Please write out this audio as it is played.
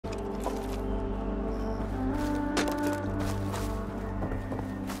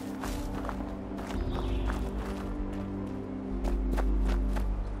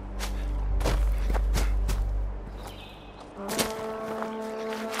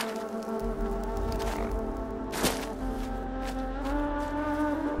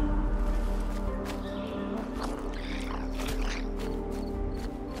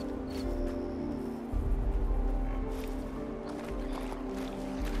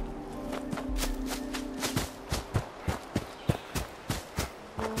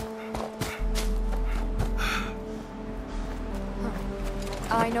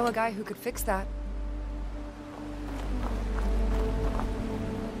I know a guy who could fix that.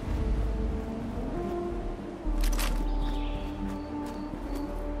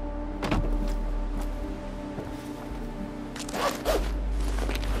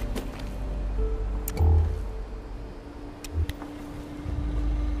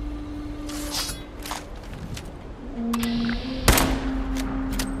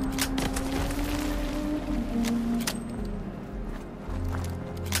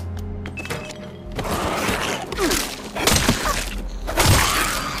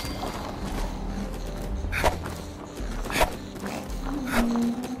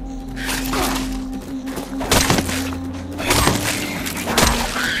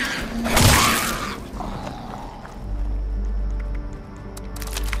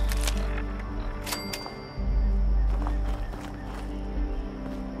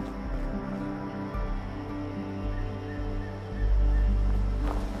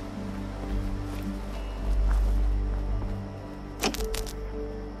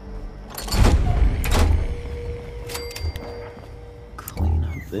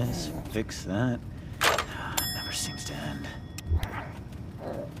 This, fix that. Never seems to end.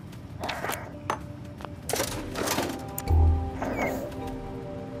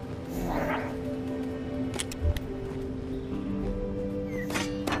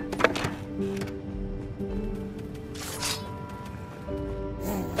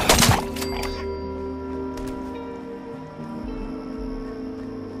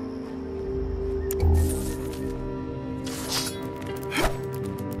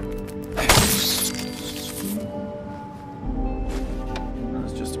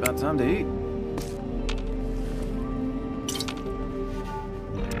 About time to eat.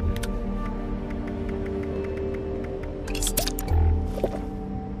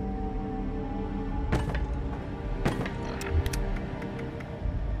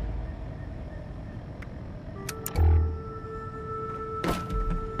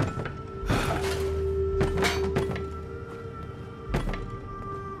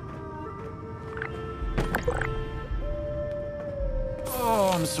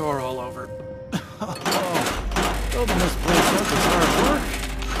 Oh, I'm sore all over. Building this place up is hard work.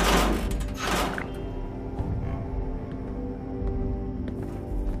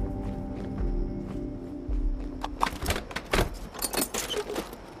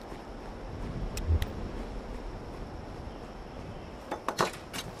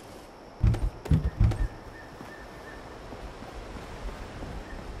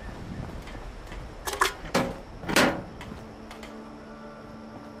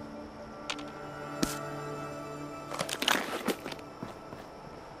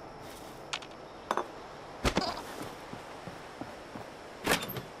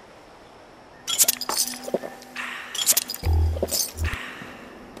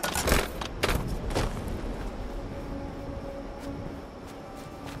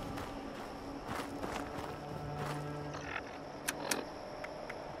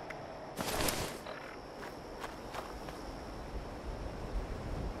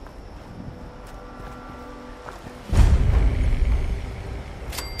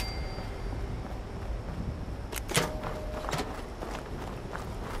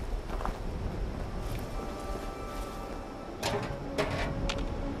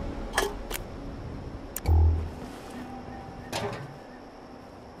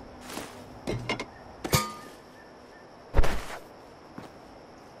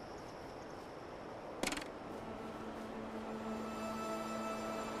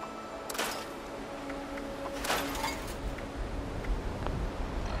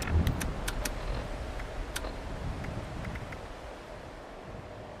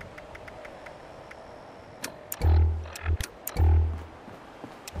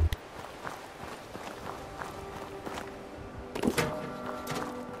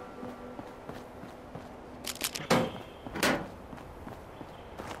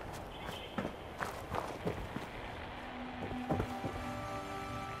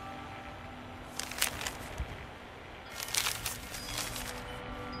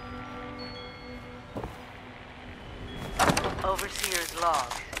 Overseer's log,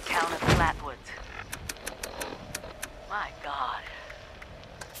 town of Flatwoods. My God.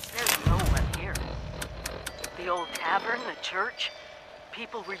 There's no one here. The old tavern, the church,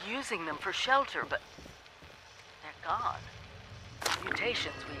 people were using them for shelter, but they're gone.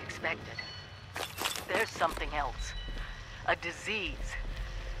 Mutations we expected. There's something else. A disease.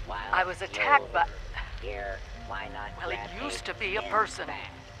 I was attacked by... Here, why not? Well, it used to be a person.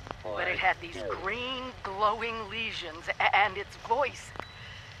 But it had these green, glowing lesions, and its voice.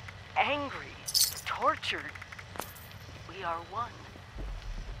 Angry, tortured. We are one.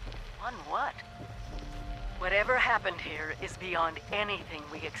 On what? Whatever happened here is beyond anything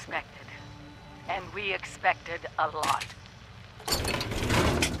we expected. And we expected a lot.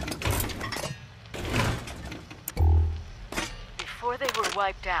 Before they were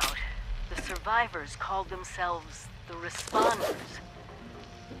wiped out, the survivors called themselves the Responders.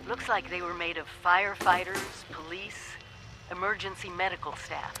 Looks like they were made of firefighters, police, emergency medical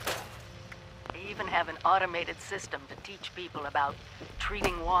staff. They even have an automated system to teach people about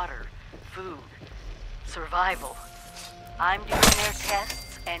treating water, food, survival. I'm doing their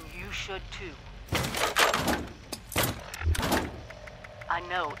tests, and you should too. I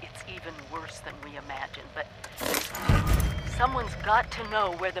know it's even worse than we imagined, but someone's got to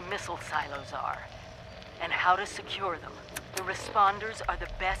know where the missile silos are and how to secure them. The Responders are the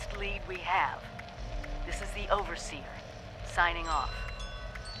best lead we have. This is the Overseer, signing off.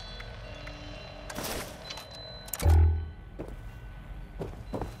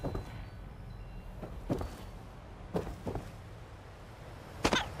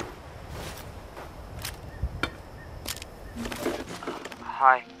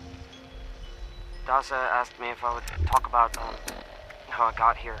 Hi. Daza asked me if I would talk about, how I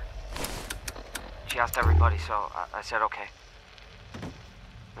got here. She asked everybody, so I said okay.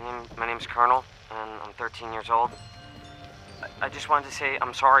 My name's Colonel, and I'm 13 years old. I just wanted to say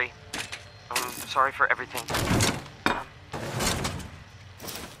I'm sorry. I'm sorry for everything.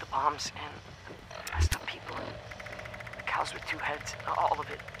 The bombs and the messed up people and the cows with two heads, all of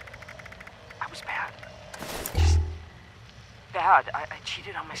it. I was bad. Just bad. I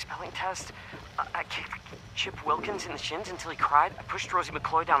cheated on my spelling test. I kicked Chip Wilkins in the shins until he cried. I pushed Rosie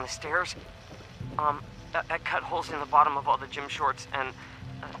McCloy down the stairs. I cut holes in the bottom of all the gym shorts and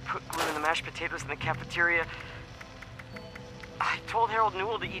put glue in the mashed potatoes in the cafeteria. I told Harold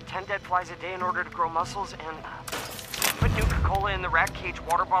Newell to eat 10 dead flies a day in order to grow muscles, and put Nuka-Cola in the rat cage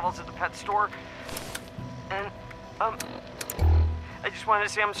water bottles at the pet store. And, I just wanted to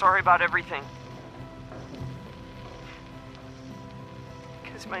say I'm sorry about everything.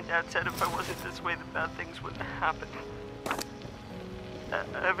 Because my dad said if I wasn't this way, the bad things wouldn't happen. I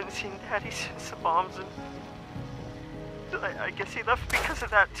haven't seen Daddy since the bombs, and I guess he left because of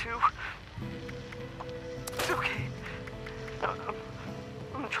that, too. It's okay.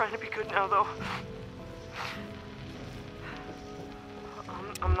 I'm trying to be good now, though.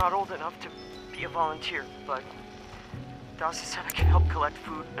 I'm not old enough to be a volunteer, but Daza said I can help collect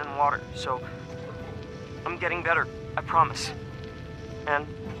food and water, so I'm getting better, I promise. And,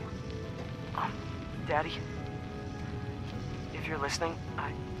 Daddy, if you're listening,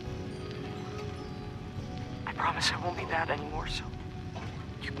 I promise I won't be bad anymore, so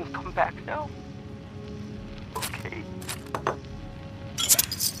you can come back now. Okay?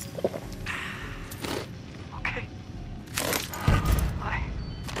 Okay. Bye.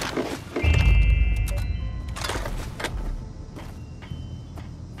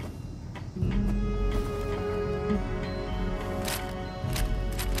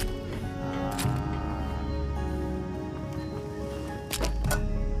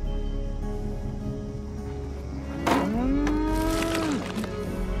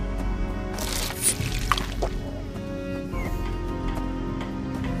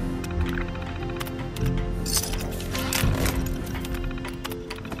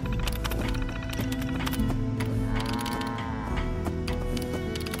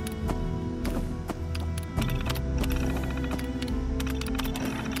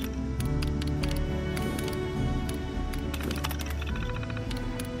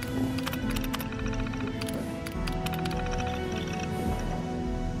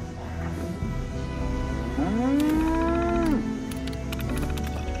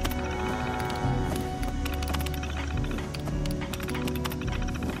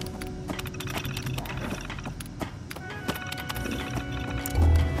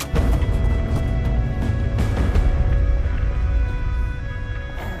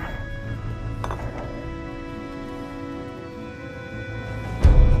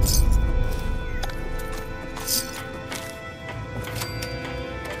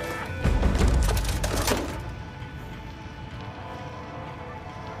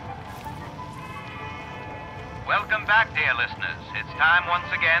 Welcome back, dear listeners. It's time once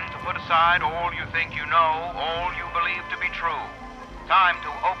again to put aside all you think you know, all you believe to be true. Time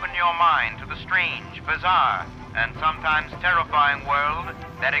to open your mind to the strange, bizarre, and sometimes terrifying world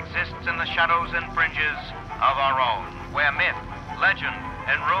that exists in the shadows and fringes of our own, where myth, legend,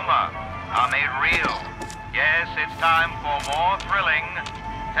 and rumor are made real. Yes, it's time for more thrilling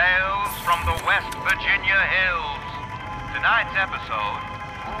tales from the West Virginia hills. Tonight's episode,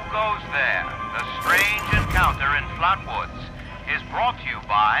 Who Goes There? A Strange Encounter in Flatwoods, is brought to you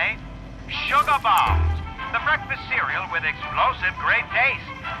by Sugar Bombs, the breakfast cereal with explosive great taste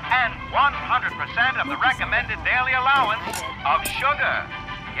and 100% of the recommended daily allowance of sugar.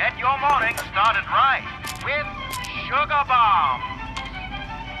 Get your morning started right with Sugar Bombs.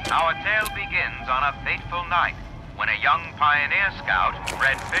 Our tale begins on a fateful night when a young pioneer scout,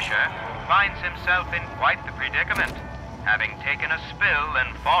 Red Fisher, finds himself in quite the predicament, having taken a spill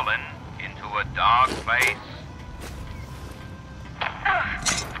and fallen into a dark place.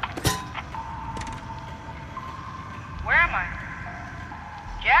 Where am I?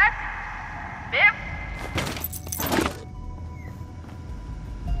 Jack? Biff?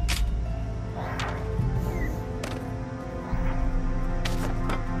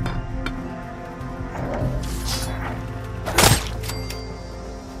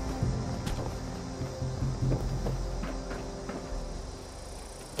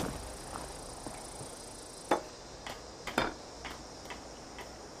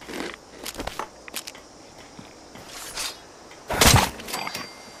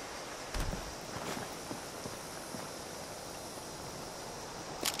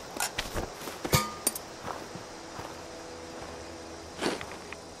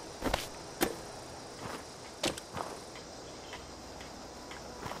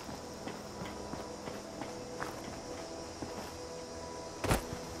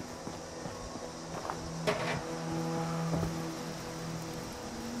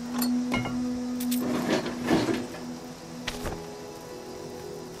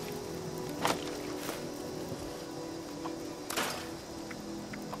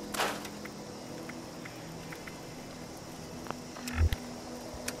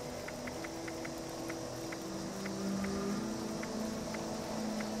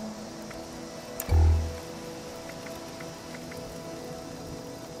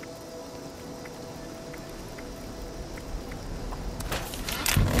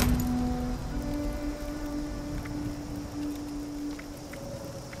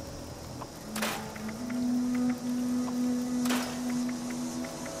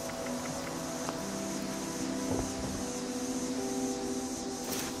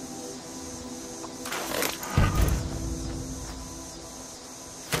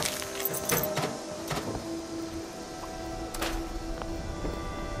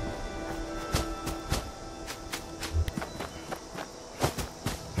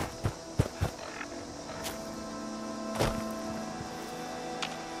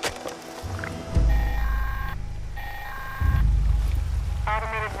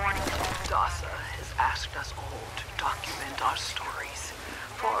 DASA has asked us all to document our stories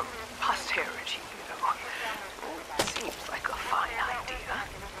for posterity, you know. Seems like a fine idea.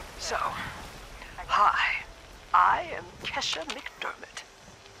 So, hi, I am Kesha McDermott.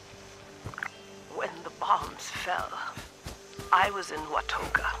 When the bombs fell, I was in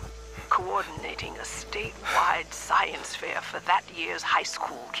Watoga, coordinating a statewide science fair for that year's high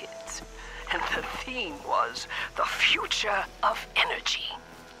school kids. And the theme was the future of energy.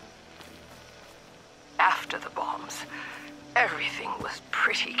 After the bombs, everything was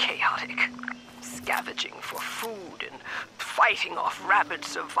pretty chaotic. Scavenging for food and fighting off rabid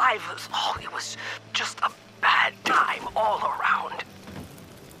survivors. Oh, it was just a bad time all around.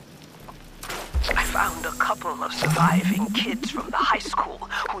 I found a couple of surviving kids from the high school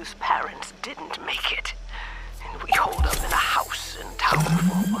whose parents didn't make it. And we holed up in a house in town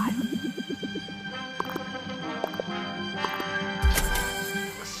for a while.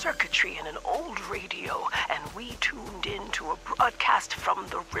 Circuitry in an old radio, and we tuned in to a broadcast from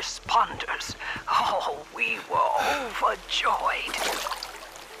the responders. Oh, we were overjoyed.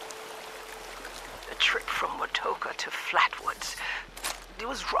 The trip from Watoga to Flatwoods, it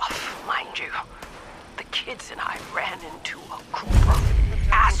was rough, mind you. The kids and I ran into a group of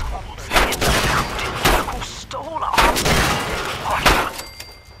assholes in the mountain who stole our water.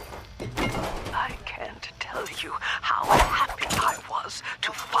 I can't tell you how happy I was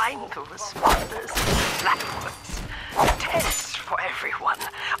to find the responders in Flatwoods. Tents for everyone,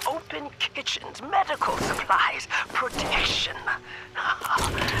 open kitchens, medical supplies, protection.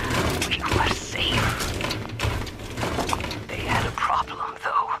 We were safe. They had a problem,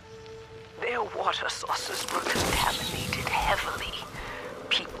 though. Their water sources were contaminated heavily.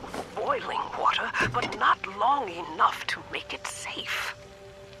 People were boiling water, but not long enough to make it safe.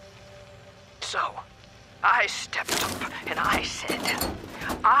 So, I stepped up and I said,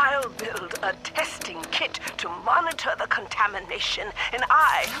 I'll build a testing kit to monitor the contamination, and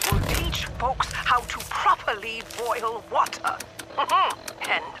I will teach folks how to properly boil water.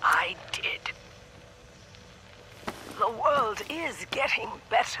 And I did. The world is getting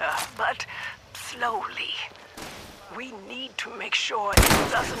better, but slowly. We need to make sure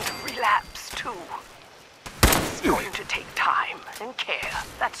it doesn't relapse, too. It's going to take time and care,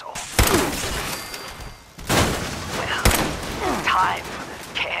 that's all. Well, time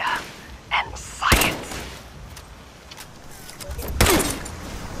for the care and science.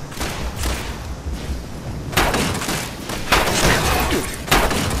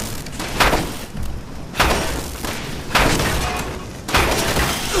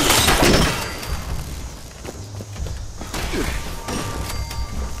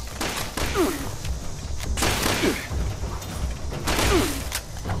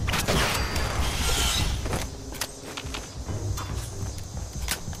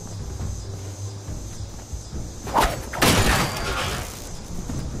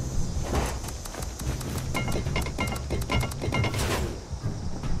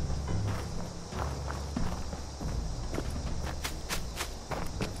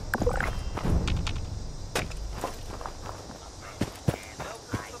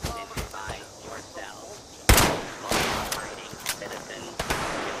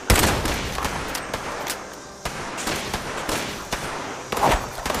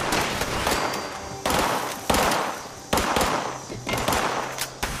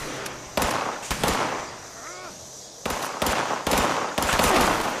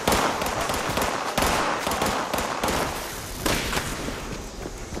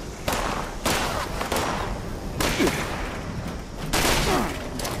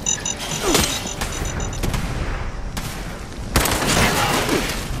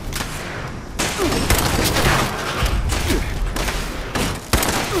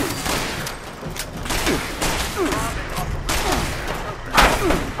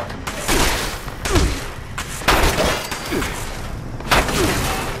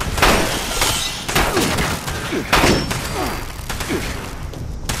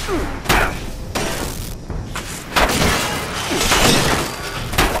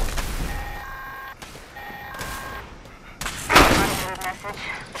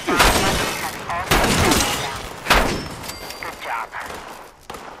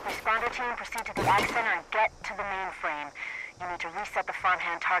 Proceed to the Ag Center and get to the mainframe. You need to reset the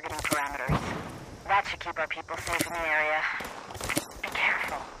farmhand targeting parameters. That should keep our people safe in the area. Be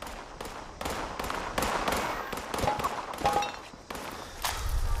careful.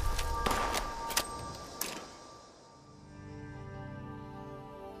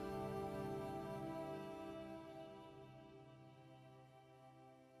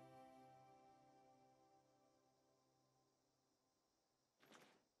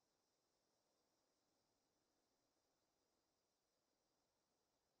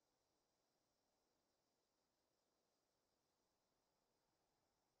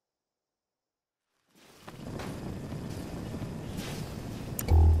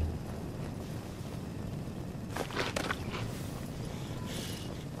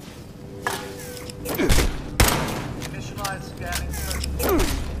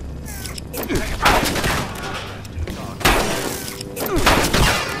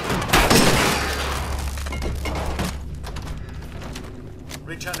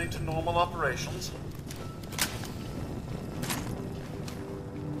 Returning to normal operations.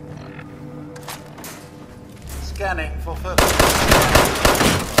 Scanning for further.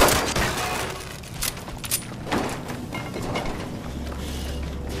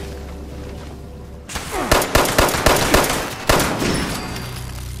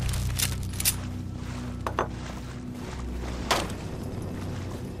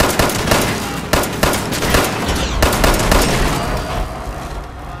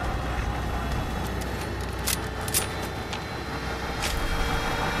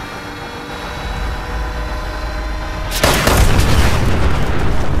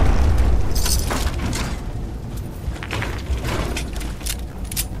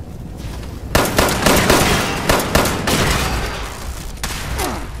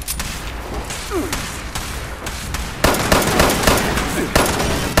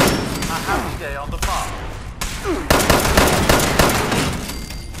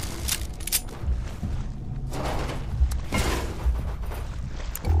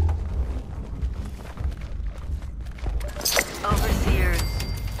 Overseers,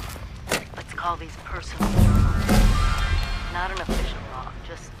 let's call these personal journals. Not an official log,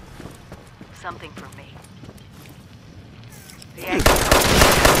 just something for me. The first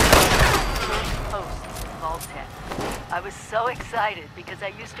post in Vault-Tec. I was so excited because I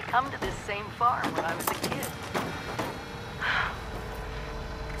used to come to this same farm when I was a kid.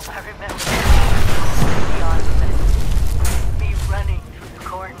 I remember the onset, me running through the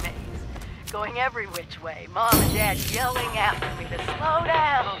corn maze, going every which way, Mom and Dad yelling after me to slow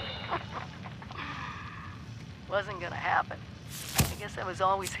down. Wasn't gonna happen. I guess I was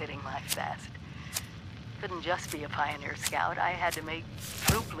always hitting life fast. Couldn't just be a pioneer scout. I had to make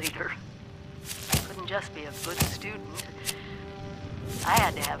troop leader. Couldn't just be a good student. I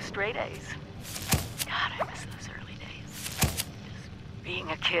had to have straight A's. God, I miss those early days. Just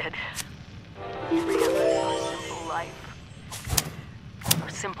being a kid. Remember our simple life. Our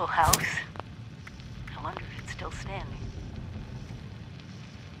simple house. I wonder if it's still standing.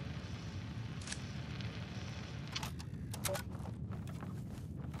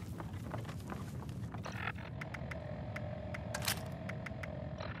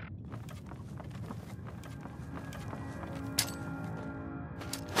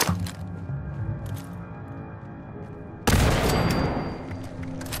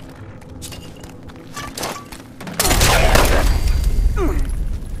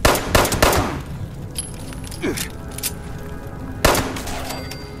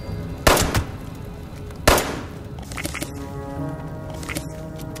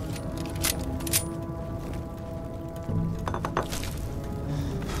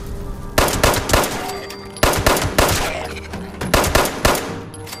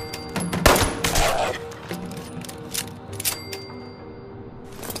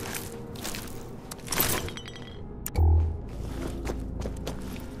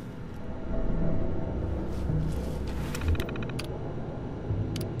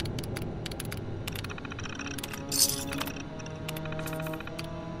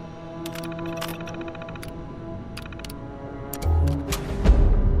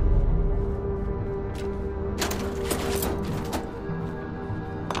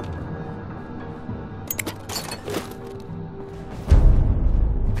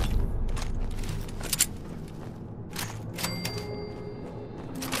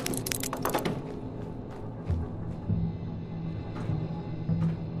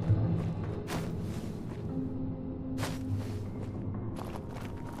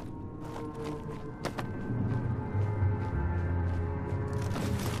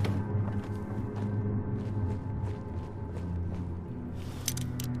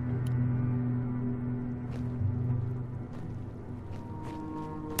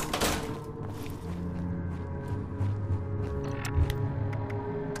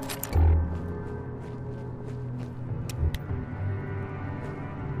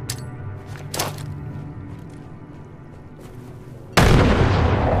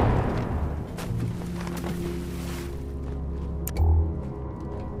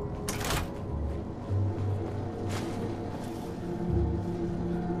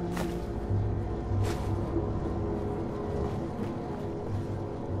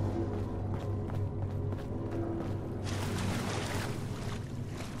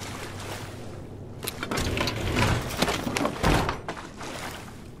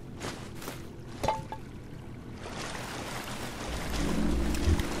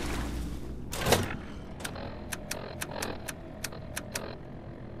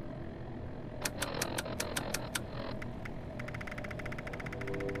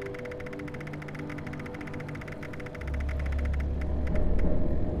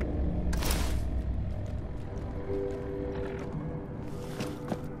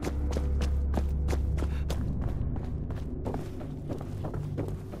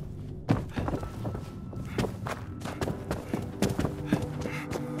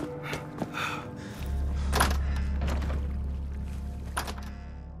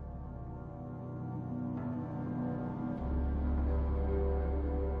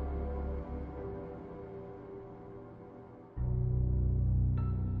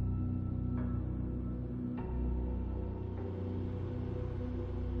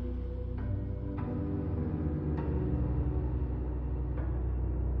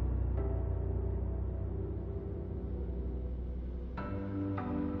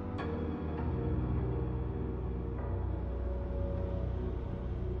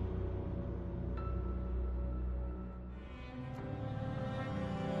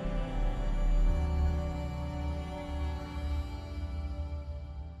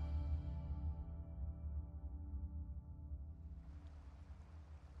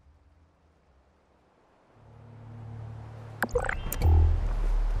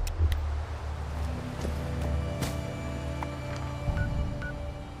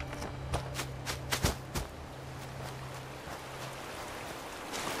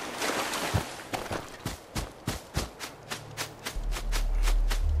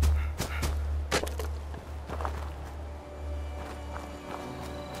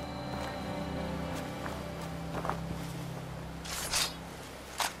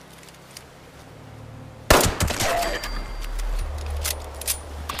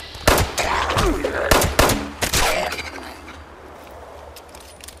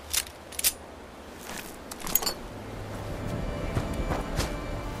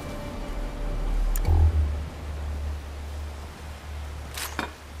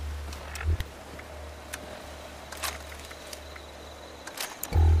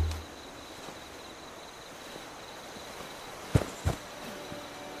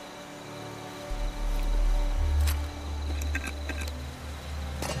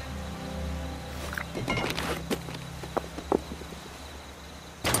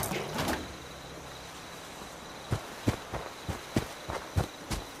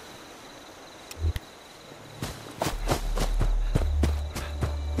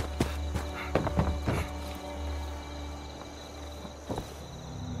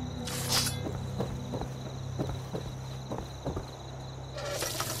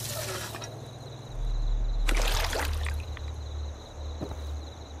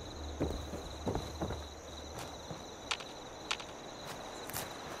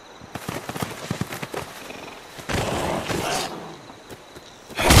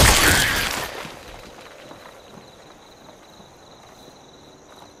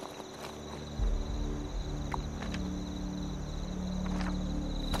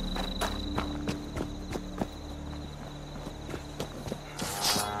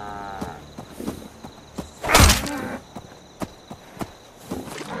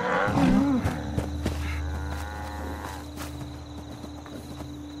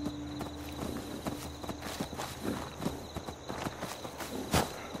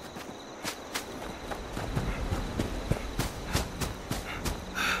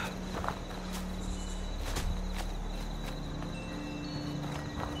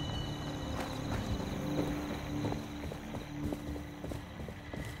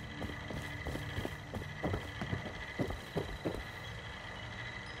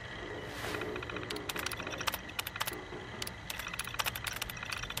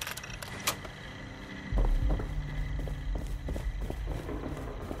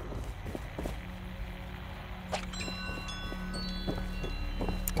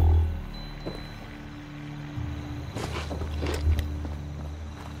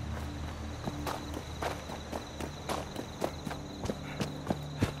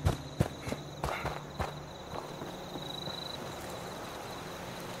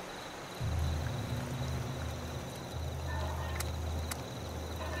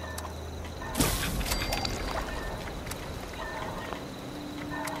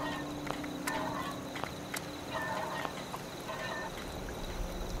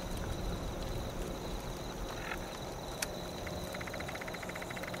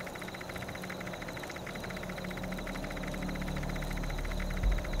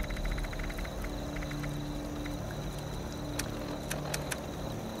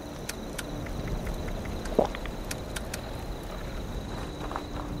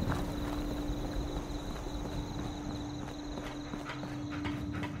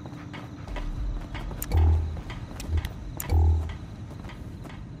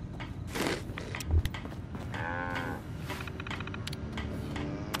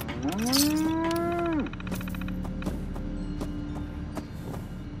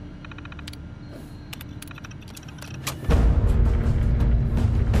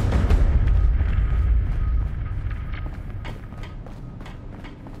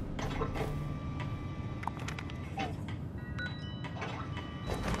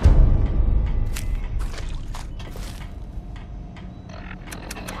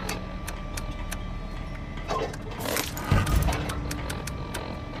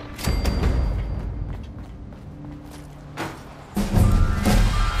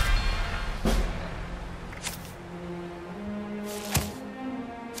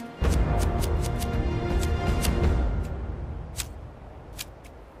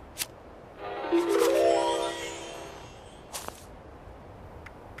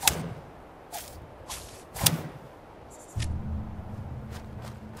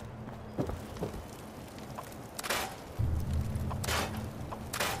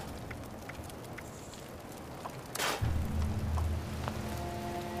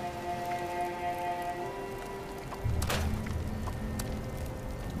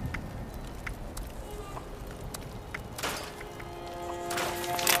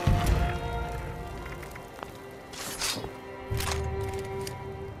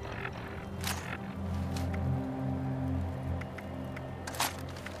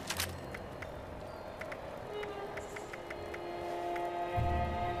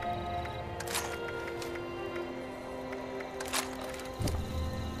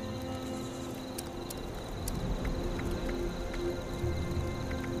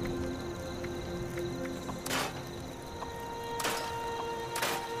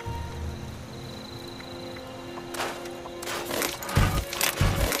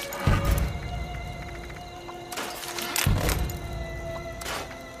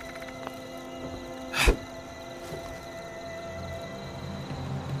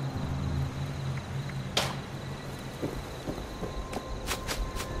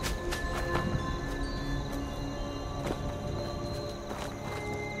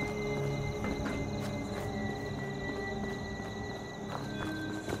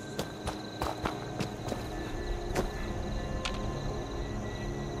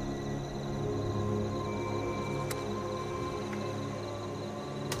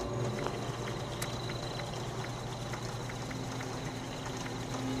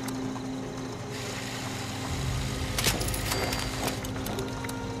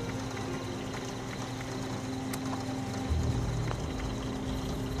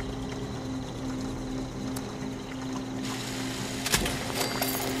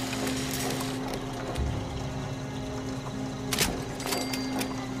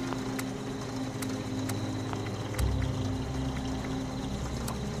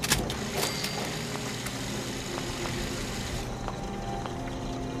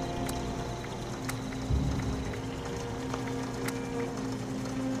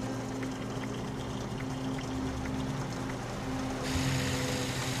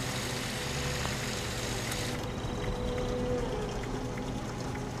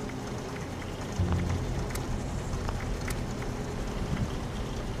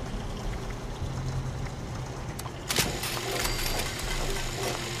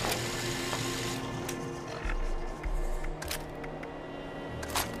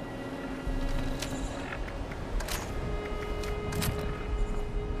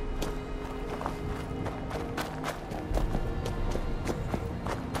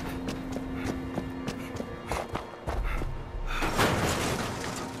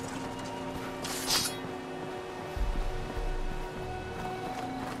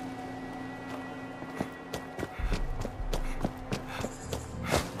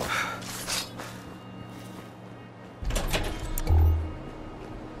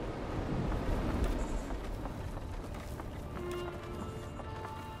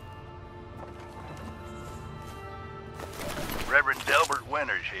 Delbert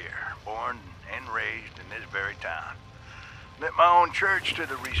Winters here, born and raised in this very town. Lent my own church to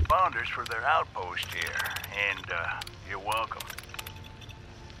the responders for their outpost here, and you're welcome.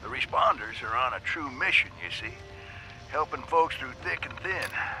 The responders are on a true mission, you see, helping folks through thick and thin,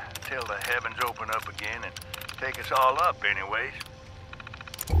 till the heavens open up again and take us all up anyways.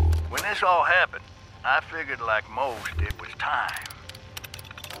 When this all happened, I figured like most it was time.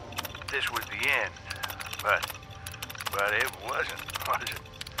 This was the end, but it wasn't, was it?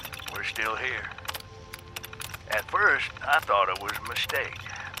 We're still here. At first, I thought it was a mistake,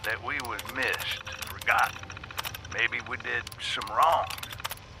 that we was missed, forgotten. Maybe we did some wrong.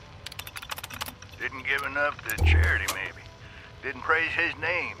 Didn't give enough to charity, maybe. Didn't praise his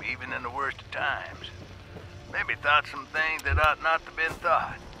name, even in the worst of times. Maybe thought some things that ought not to have been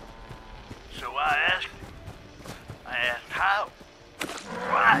thought. So I asked him. I asked how.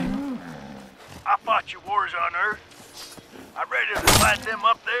 Why? I fought your wars on Earth. I'm ready to fight them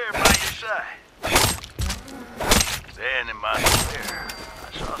up there by your side. Then in my despair,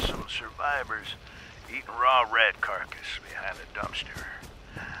 I saw some survivors eating raw rat carcass behind a dumpster.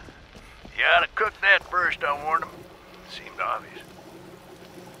 You ought to cook that first, I warned them. Seemed obvious.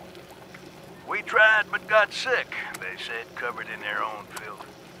 We tried but got sick, they said, covered in their own filth.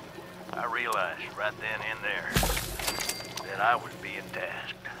 I realized right then and there that I was being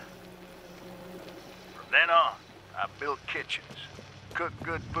tasked. From then on, I built kitchens, cooked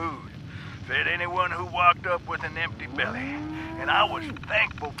good food, fed anyone who walked up with an empty belly, and I was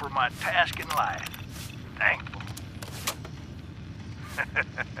thankful for my task in life. Thankful.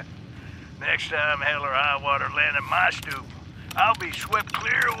 Next time hell or high water land in my stoop, I'll be swept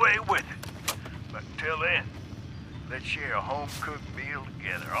clear away with it. But until then, let's share a home-cooked meal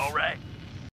together, all right?